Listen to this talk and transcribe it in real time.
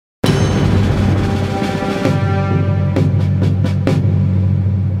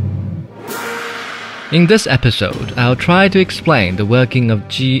In this episode, I'll try to explain the working of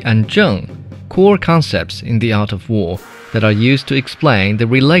Ji and Zheng, core concepts in the art of war that are used to explain the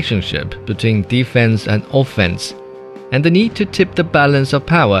relationship between defense and offense, and the need to tip the balance of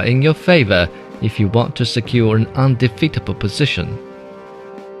power in your favor if you want to secure an undefeatable position.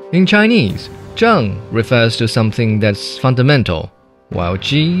 In Chinese, Zheng refers to something that's fundamental, while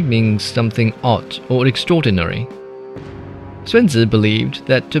Ji means something odd or extraordinary. Sun Tzu believed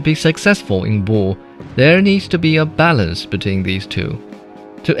that to be successful in war, there needs to be a balance between these two.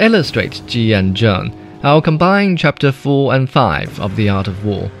 To illustrate Ji and Zheng, I'll combine Chapter 4 and 5 of The Art of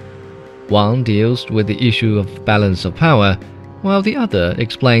War. One deals with the issue of balance of power, while the other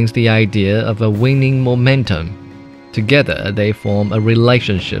explains the idea of a winning momentum. Together, they form a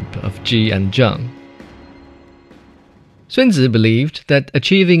relationship of Ji and Zheng. Sun Tzu believed that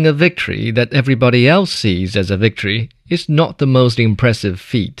achieving a victory that everybody else sees as a victory is not the most impressive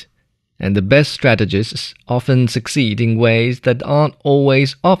feat, and the best strategists often succeed in ways that aren't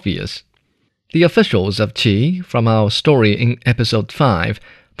always obvious. The officials of Qi from our story in Episode 5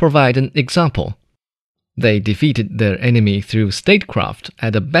 provide an example. They defeated their enemy through statecraft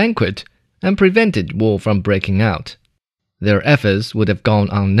at a banquet and prevented war from breaking out. Their efforts would have gone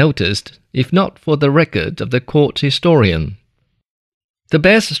unnoticed if not for the record of the court historian. The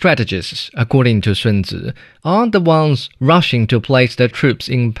best strategists, according to Sun Tzu, aren't the ones rushing to place their troops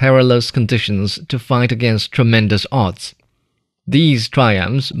in perilous conditions to fight against tremendous odds. These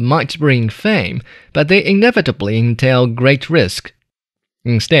triumphs might bring fame, but they inevitably entail great risk.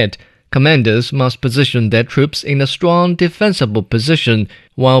 Instead, commanders must position their troops in a strong defensible position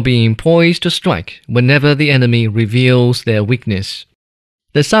while being poised to strike whenever the enemy reveals their weakness.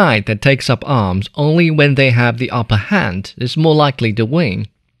 The side that takes up arms only when they have the upper hand is more likely to win,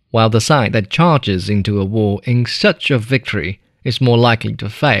 while the side that charges into a war in search of victory is more likely to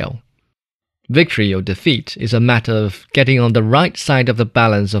fail. Victory or defeat is a matter of getting on the right side of the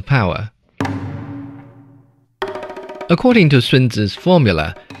balance of power. According to Sun Tzu's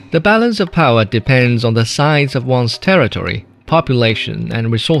formula, the balance of power depends on the size of one's territory, population, and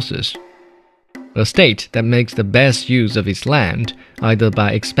resources. A state that makes the best use of its land, either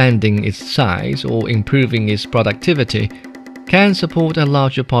by expanding its size or improving its productivity, can support a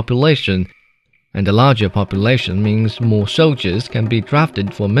larger population, and a larger population means more soldiers can be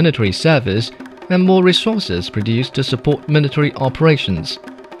drafted for military service and more resources produced to support military operations.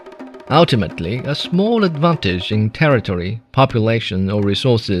 Ultimately, a small advantage in territory, population, or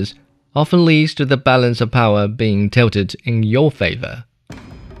resources often leads to the balance of power being tilted in your favor.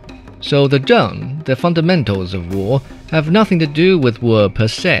 So the Zheng, the fundamentals of war, have nothing to do with war per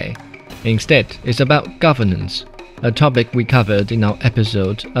se. Instead, it's about governance, a topic we covered in our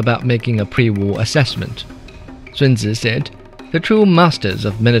episode about making a pre-war assessment. Sun Tzu said, "The true masters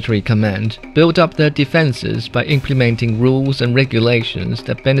of military command build up their defenses by implementing rules and regulations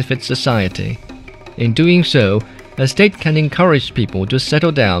that benefit society. In doing so, a state can encourage people to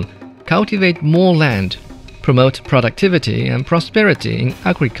settle down, cultivate more land, promote productivity and prosperity in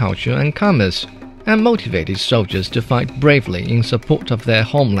agriculture and commerce, and motivate its soldiers to fight bravely in support of their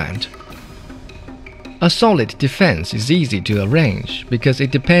homeland." A solid defense is easy to arrange because it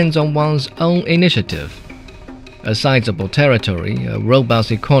depends on one's own initiative. A sizable territory, a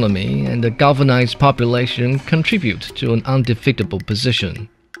robust economy, and a galvanized population contribute to an undefeatable position.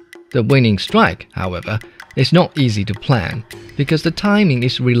 The winning strike, however, is not easy to plan because the timing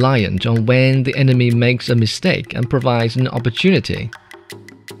is reliant on when the enemy makes a mistake and provides an opportunity.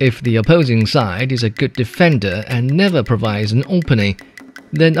 If the opposing side is a good defender and never provides an opening,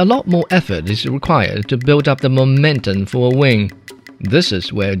 then a lot more effort is required to build up the momentum for a win. This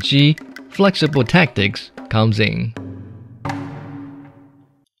is where Ji, flexible tactics, comes in.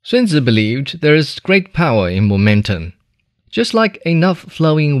 Sun Tzu believed there is great power in momentum. Just like enough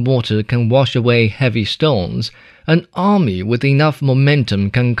flowing water can wash away heavy stones, an army with enough momentum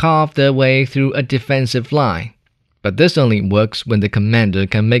can carve their way through a defensive line. But this only works when the commander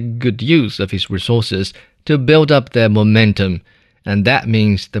can make good use of his resources to build up their momentum, and that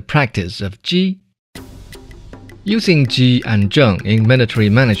means the practice of Ji. Using Ji and Zheng in military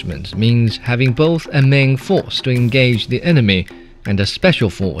management means having both a main force to engage the enemy and a special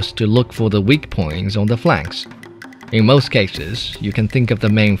force to look for the weak points on the flanks. In most cases, you can think of the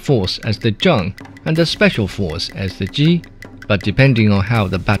main force as the Zheng and the special force as the Ji, but depending on how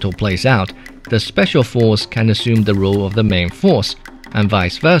the battle plays out, the special force can assume the role of the main force, and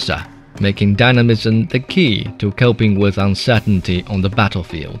vice versa, making dynamism the key to coping with uncertainty on the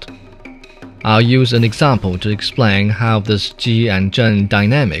battlefield. I'll use an example to explain how this Ji and Zheng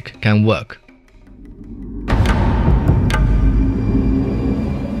dynamic can work.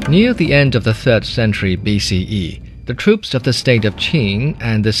 Near the end of the 3rd century BCE, the troops of the state of Qing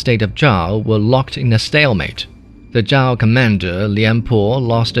and the state of Zhao were locked in a stalemate. The Zhao commander Lian Po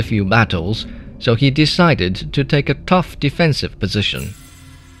lost a few battles, so he decided to take a tough defensive position.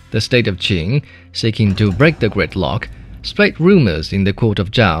 The state of Qing, seeking to break the gridlock, spread rumors in the court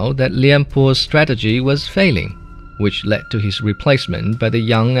of Zhao that Lian Po's strategy was failing, which led to his replacement by the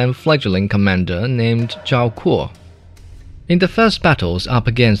young and fledgling commander named Zhao Kuo. In the first battles up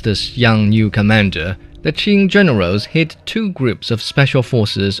against this young new commander, the Qing generals hit 2 groups of special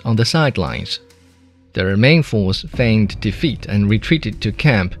forces on the sidelines. Their main force feigned defeat and retreated to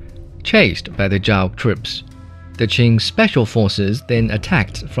camp, chased by the Zhao troops. The Qing special forces then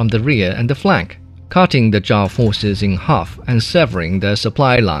attacked from the rear and the flank, cutting the Zhao forces in half and severing their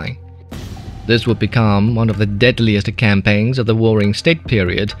supply line. This would become one of the deadliest campaigns of the Warring State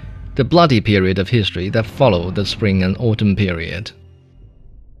period, the bloody period of history that followed the Spring and Autumn period.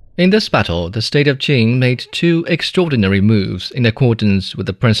 In this battle, the state of Qing made 2 extraordinary moves in accordance with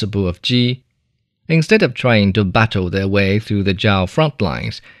the principle of Ji. Instead of trying to battle their way through the Zhao front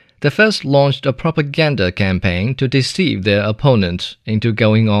lines, they first launched a propaganda campaign to deceive their opponent into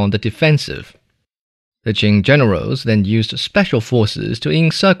going on the defensive. The Qing generals then used special forces to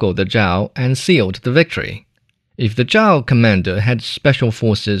encircle the Zhao and sealed the victory. If the Zhao commander had special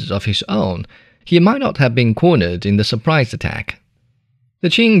forces of his own, he might not have been cornered in the surprise attack. The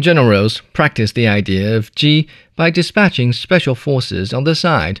Qing generals practiced the idea of Ji by dispatching special forces on the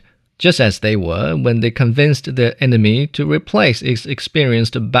side, just as they were when they convinced their enemy to replace its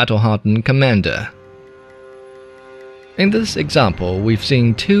experienced battle-hardened commander. In this example, we've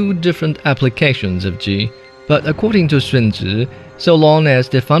seen 2 different applications of Ji, but according to Sun Tzu, so long as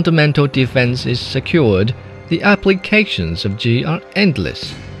the fundamental defense is secured, the applications of Ji are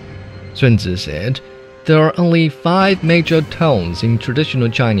endless. Sun Tzu said, "There are only 5 major tones in traditional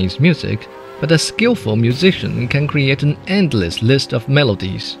Chinese music, but a skillful musician can create an endless list of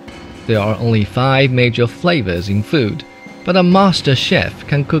melodies. There are only 5 major flavors in food, but a master chef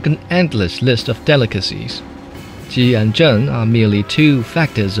can cook an endless list of delicacies. Ji and Zheng are merely 2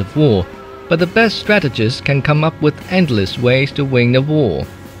 factors of war, but the best strategists can come up with endless ways to win a war.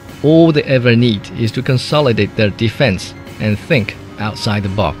 All they ever need is to consolidate their defense and think outside the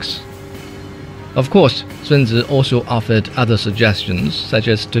box." Of course, Sun Tzu also offered other suggestions, such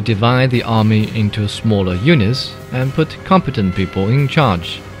as to divide the army into smaller units and put competent people in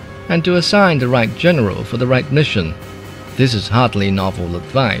charge, and to assign the right general for the right mission. This is hardly novel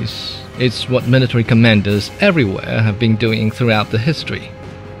advice. It's what military commanders everywhere have been doing throughout the history.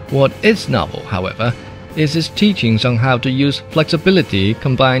 What is novel, however, is his teachings on how to use flexibility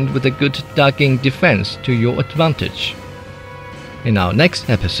combined with a good dug-in defense to your advantage. In our next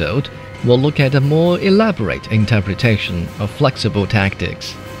episode, we'll look at a more elaborate interpretation of flexible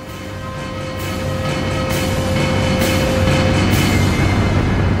tactics.